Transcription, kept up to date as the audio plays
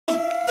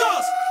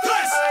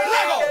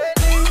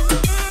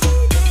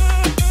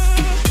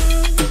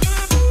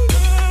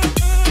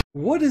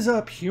What is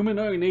up,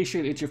 Humanoid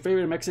Nation? It's your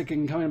favorite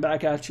Mexican coming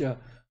back at you.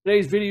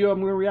 Today's video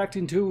I'm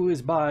reacting to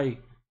is by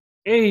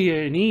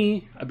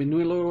A&E. I've been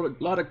doing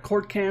a lot of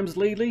court cams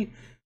lately.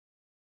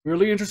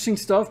 Really interesting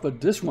stuff,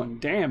 but this one,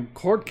 damn,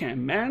 court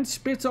cam. Man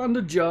spits on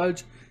the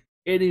judge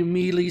and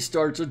immediately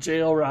starts a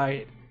jail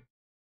riot.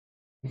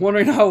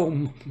 Wondering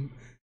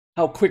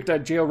how quick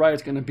that jail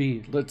riot's gonna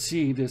be. Let's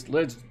see this.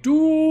 Let's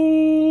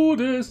do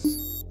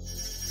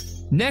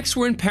this. Next,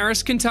 we're in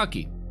Paris,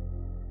 Kentucky,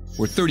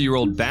 where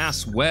 30-year-old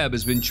Bass Webb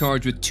has been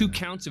charged with 2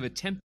 counts of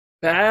attempted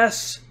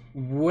Bass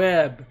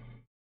Webb.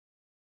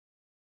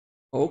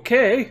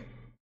 Okay.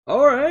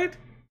 Alright.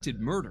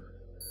 murder.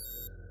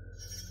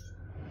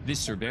 This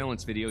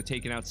surveillance video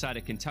taken outside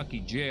a Kentucky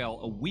jail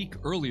a week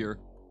earlier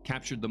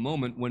captured the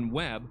moment when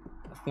Webb,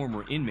 a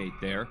former inmate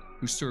there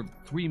who served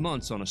 3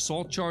 months on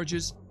assault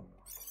charges,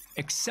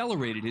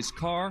 accelerated his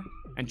car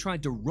and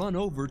tried to run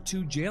over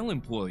 2 jail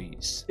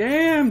employees.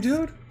 Damn,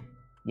 dude.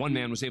 One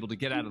man was able to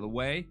get out of the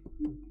way,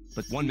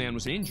 but one man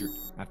was injured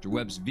after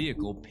Webb's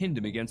vehicle pinned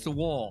him against the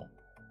wall.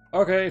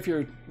 Okay, if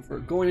you're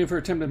going in for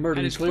attempted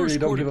murder, you clearly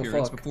don't give a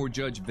fuck. Before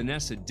Judge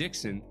Vanessa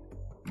Dixon,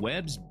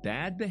 Webb's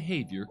bad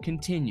behavior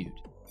continued.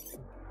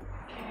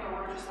 Can you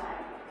order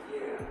side?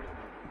 Yeah.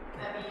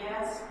 That be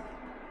yes?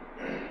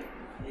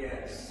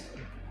 Yes.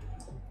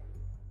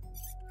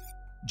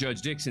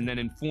 Judge Dixon then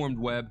informed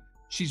Webb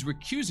she's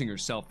recusing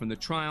herself from the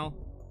trial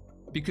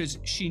because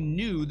she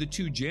knew the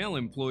 2 jail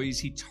employees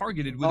he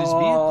targeted with his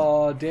vehicle.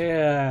 Oh,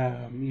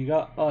 damn.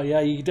 Oh,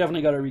 yeah, you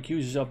definitely got to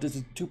recuse yourself. This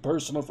is too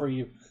personal for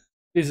you.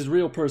 This is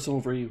real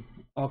personal for you.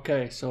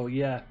 Okay, so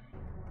yeah.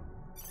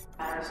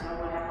 Matters, no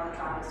one have one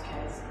trial this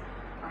case,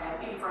 or have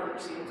any further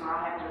proceedings, or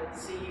I have to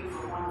see you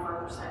for one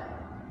further step.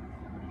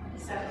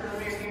 Except for the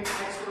mere hearing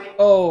next week.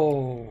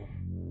 Oh.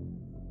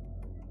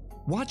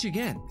 Watch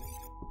again,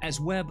 as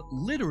Webb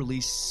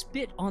literally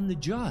spit on the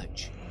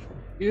judge.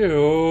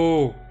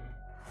 Ew.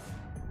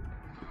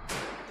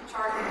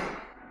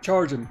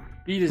 Charge him.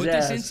 Beat his ass. But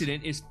this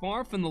incident is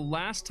far from the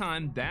last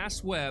time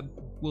Bass Webb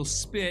will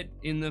spit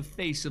in the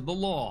face of the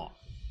law.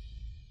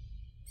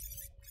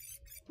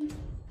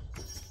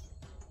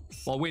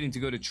 While waiting to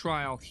go to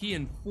trial, he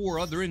and 4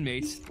 other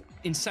inmates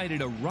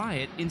incited a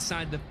riot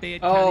inside the Fayette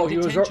County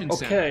Detention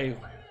Center. Okay.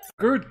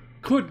 Good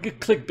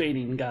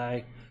clickbaiting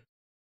guy.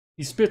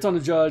 He spits on the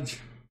judge.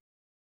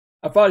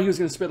 I thought he was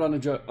gonna spit on the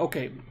judge.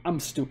 Okay,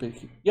 I'm stupid.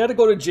 You had to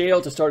go to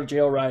jail to start a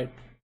jail riot.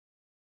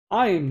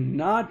 I am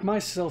not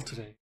myself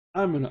today.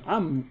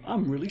 I'm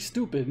really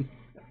stupid.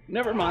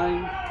 Never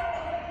mind.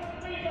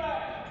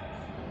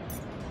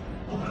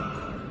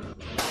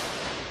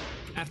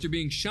 After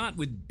being shot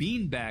with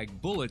beanbag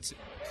bullets,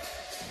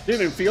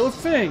 Didn't feel a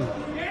thing.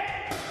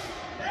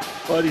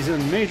 But he's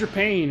in major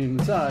pain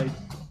inside.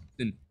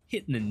 and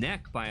hit in the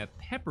neck by a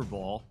pepper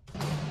ball,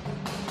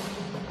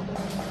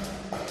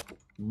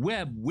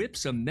 Webb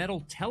whips a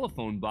metal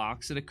telephone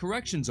box at a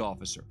corrections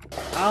officer.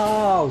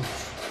 Ouch.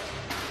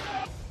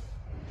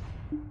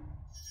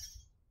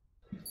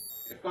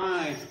 If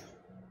I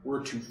were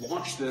to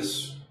launch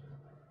this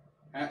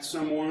at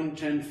someone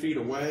 10 feet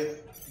away,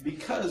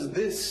 because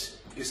this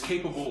is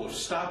capable of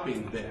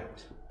stopping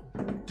that,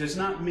 does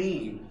not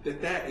mean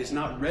that that is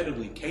not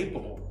readily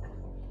capable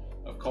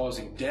of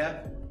causing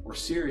death or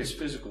serious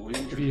physical If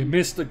injury. you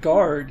miss the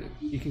guard,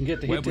 you can get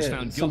the hit Webb was to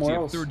found guilty somewhere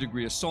of else.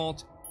 3rd-degree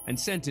assault and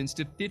sentenced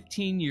to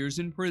 15 years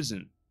in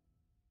prison.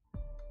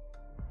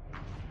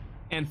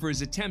 And for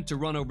his attempt to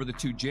run over the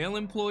 2 jail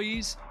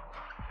employees,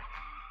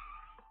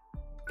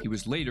 he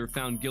was later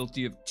found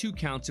guilty of 2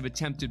 counts of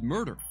attempted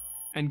murder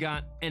and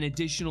got an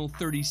additional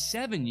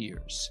 37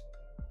 years.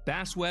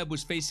 Bass Webb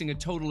was facing a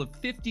total of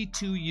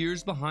 52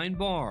 years behind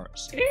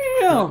bars.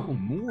 Damn!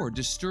 More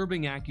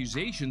disturbing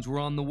accusations were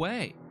on the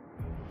way.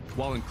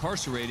 While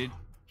incarcerated,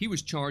 he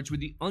was charged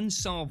with the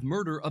unsolved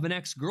murder of an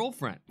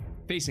ex-girlfriend.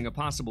 Facing a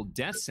possible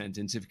death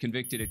sentence if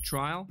convicted at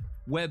trial,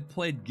 Webb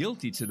pled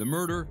guilty to the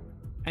murder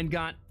and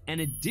got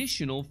an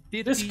additional 50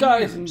 years. This guy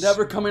is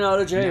never coming out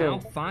of jail.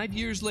 Now, 5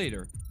 years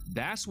later,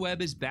 Bass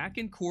Webb is back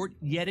in court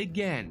yet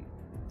again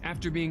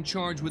after being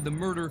charged with the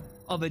murder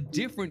of a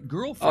different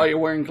girlfriend. Oh, you're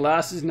wearing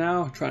glasses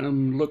now? Trying to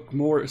look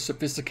more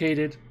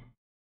sophisticated?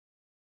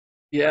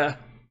 Yeah.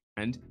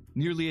 And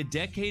nearly a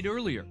decade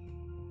earlier,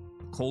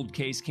 a cold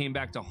case came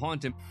back to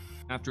haunt him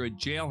after a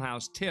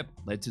jailhouse tip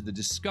led to the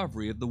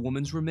discovery of the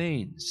woman's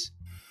remains.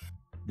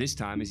 This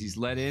time, as he's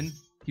let in,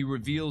 he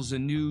reveals a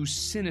new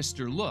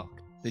sinister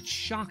look that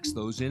shocks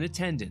those in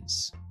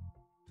attendance.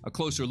 A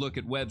closer look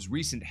at Webb's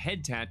recent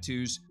head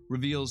tattoos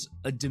reveals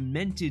a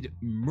demented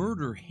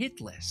murder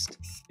hit list.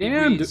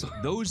 Damn, It reads,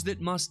 "Those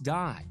that must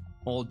die,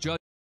 all judges."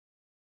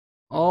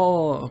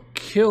 All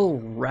kill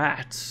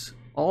rats.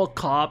 All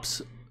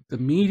cops. The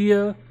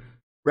media.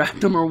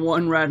 Rat number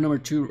 1, rat number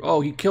 2.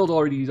 Oh, he killed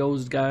already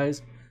those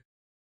guys.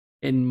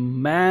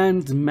 And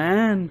man's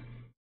man.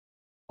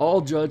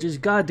 All judges.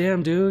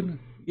 Goddamn, dude.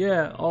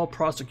 Yeah, all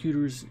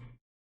prosecutors.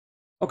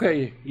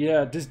 Okay,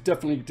 yeah, this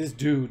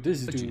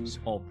dude.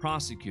 All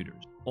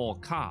prosecutors, all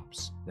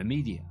cops, the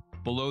media.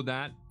 Below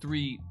that,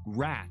 3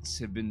 rats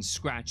have been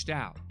scratched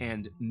out,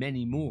 and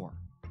many more.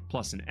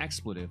 plus an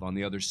expletive on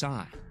the other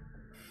side.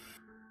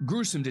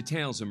 Gruesome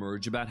details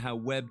emerge about how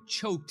Webb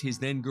choked his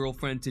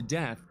then-girlfriend to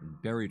death and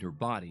buried her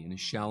body in a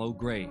shallow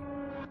grave.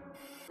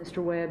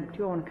 Mr. Webb, do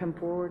you want to come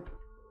forward?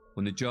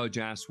 When the judge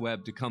asks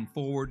Webb to come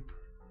forward,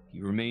 he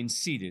remains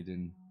seated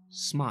and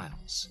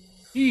smiles.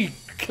 He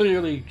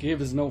clearly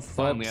gives no fucks.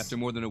 Finally, after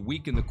more than a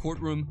week in the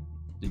courtroom,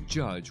 the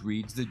judge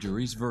reads the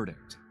jury's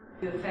verdict.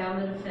 You have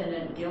found the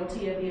defendant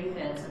guilty of the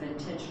offense of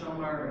intentional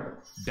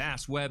murder.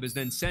 Bass Webb is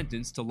then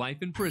sentenced to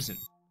life in prison,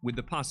 with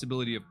the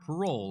possibility of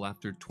parole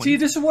after 20... See,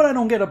 this is what I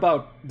don't get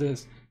about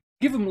this.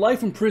 Give him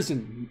life in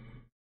prison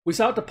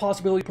without the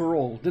possibility of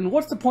parole. Then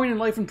what's the point in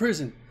life in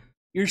prison?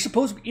 You're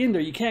supposed to be in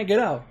there, you can't get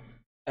out.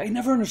 I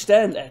never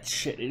understand that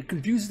shit. It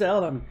confuses the hell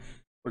out of me.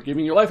 We're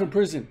giving you life in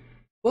prison.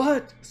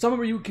 But some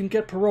of you can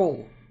get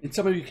parole, and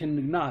some of you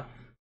can not.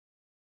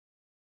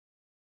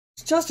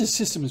 This justice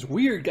system is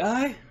weird,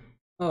 guy.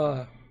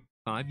 5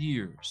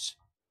 years.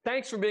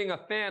 Thanks for being a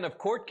fan of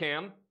Court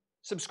Cam.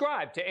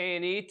 Subscribe to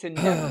A&E to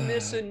never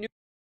miss a new...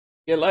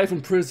 Get life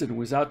in prison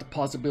without the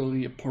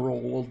possibility of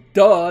parole. Well,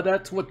 duh,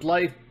 that's what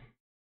life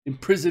in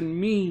prison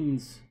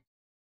means.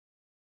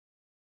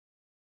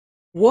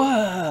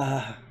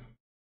 What?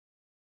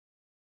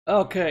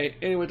 Okay,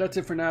 anyway, that's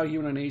it for now.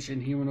 Humanoid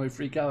Nation, Humanoid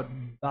Freak Out.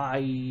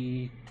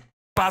 Bye.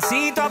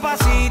 Pasito a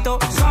pasito,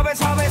 suave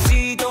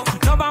suavecito,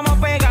 nos vamos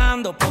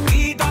pegando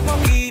poquito a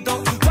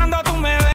poquito. Cuando tú me ves